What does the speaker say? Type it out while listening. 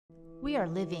We are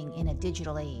living in a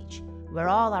digital age where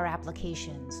all our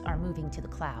applications are moving to the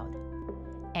cloud.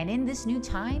 And in this new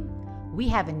time, we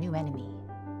have a new enemy.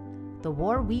 The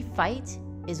war we fight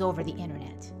is over the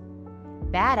internet.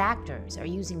 Bad actors are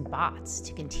using bots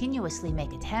to continuously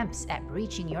make attempts at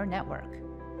breaching your network.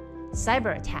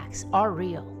 Cyber attacks are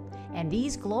real, and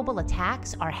these global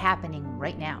attacks are happening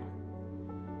right now.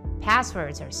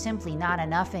 Passwords are simply not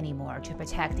enough anymore to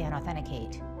protect and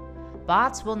authenticate.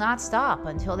 Bots will not stop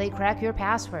until they crack your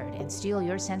password and steal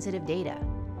your sensitive data.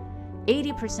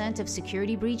 80% of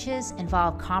security breaches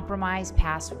involve compromised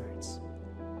passwords.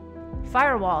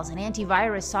 Firewalls and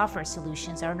antivirus software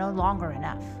solutions are no longer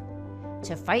enough.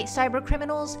 To fight cyber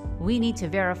criminals, we need to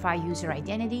verify user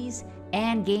identities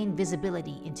and gain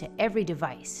visibility into every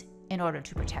device in order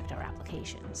to protect our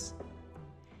applications.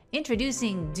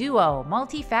 Introducing DUO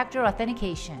Multi-Factor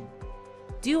Authentication.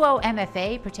 DUO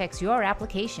MFA protects your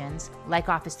applications, like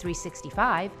Office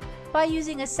 365, by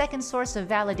using a second source of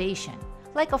validation,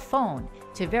 like a phone,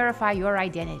 to verify your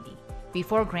identity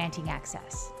before granting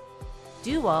access.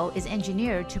 DUO is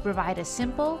engineered to provide a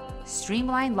simple,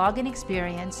 streamlined login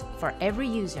experience for every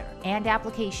user and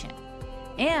application.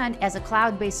 And as a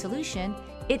cloud-based solution,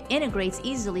 it integrates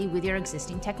easily with your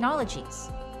existing technologies.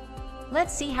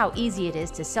 Let's see how easy it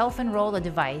is to self-enroll a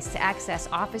device to access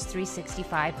Office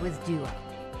 365 with DUO.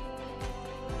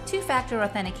 Two-factor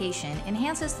authentication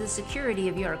enhances the security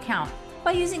of your account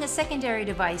by using a secondary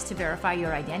device to verify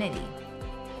your identity.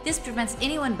 This prevents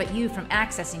anyone but you from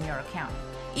accessing your account,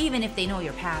 even if they know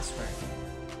your password.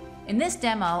 In this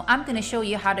demo, I'm going to show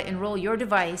you how to enroll your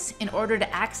device in order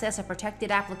to access a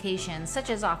protected application such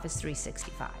as Office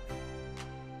 365.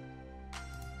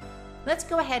 Let's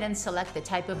go ahead and select the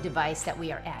type of device that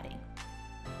we are adding.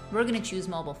 We're going to choose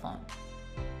mobile phone.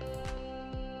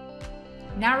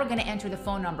 Now we're going to enter the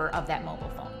phone number of that mobile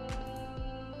phone.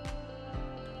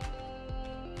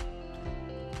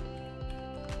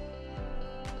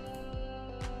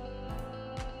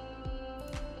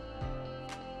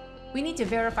 We need to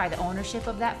verify the ownership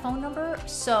of that phone number,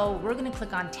 so we're going to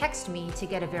click on Text Me to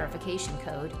get a verification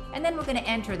code, and then we're going to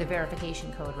enter the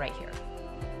verification code right here.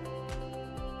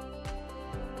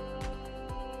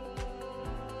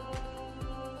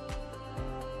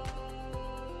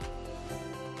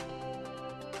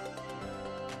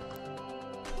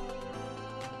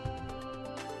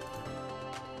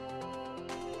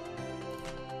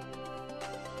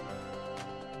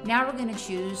 Now we're going to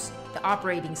choose the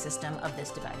operating system of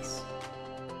this device.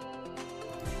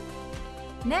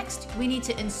 Next, we need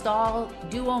to install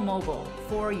DUO Mobile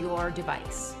for your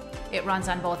device. It runs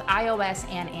on both iOS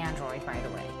and Android, by the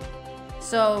way.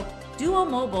 So, DUO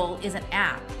Mobile is an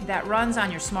app that runs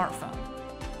on your smartphone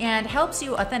and helps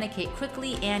you authenticate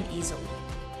quickly and easily.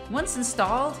 Once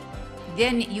installed,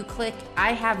 then you click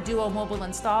I have DUO Mobile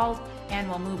installed, and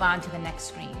we'll move on to the next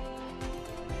screen.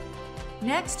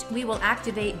 Next, we will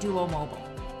activate DUO Mobile.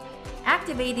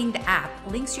 Activating the app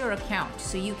links your account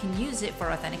so you can use it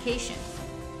for authentication.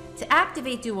 To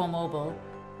activate DUO Mobile,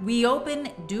 we open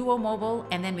DUO Mobile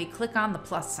and then we click on the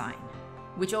plus sign,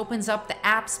 which opens up the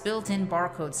app's built-in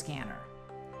barcode scanner.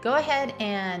 Go ahead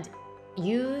and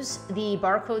use the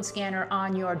barcode scanner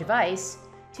on your device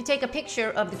to take a picture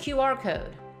of the QR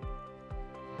code.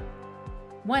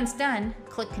 Once done,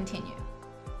 click Continue.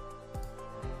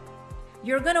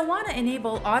 You're going to want to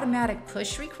enable automatic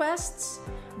push requests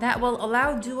that will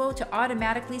allow DUO to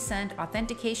automatically send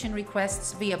authentication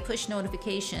requests via push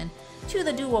notification to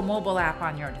the DUO mobile app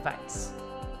on your device.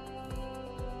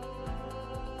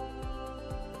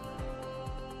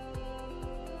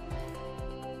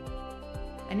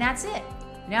 And that's it.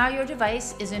 Now your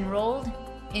device is enrolled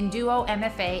in DUO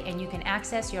MFA and you can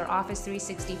access your Office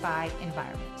 365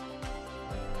 environment.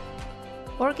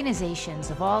 Organizations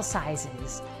of all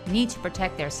sizes need to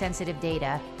protect their sensitive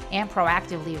data and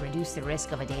proactively reduce the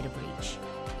risk of a data breach.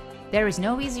 There is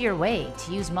no easier way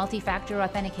to use multi-factor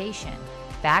authentication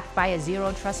backed by a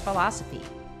zero-trust philosophy.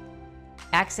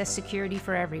 Access security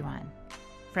for everyone,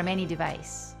 from any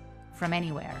device, from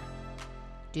anywhere.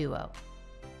 DUO.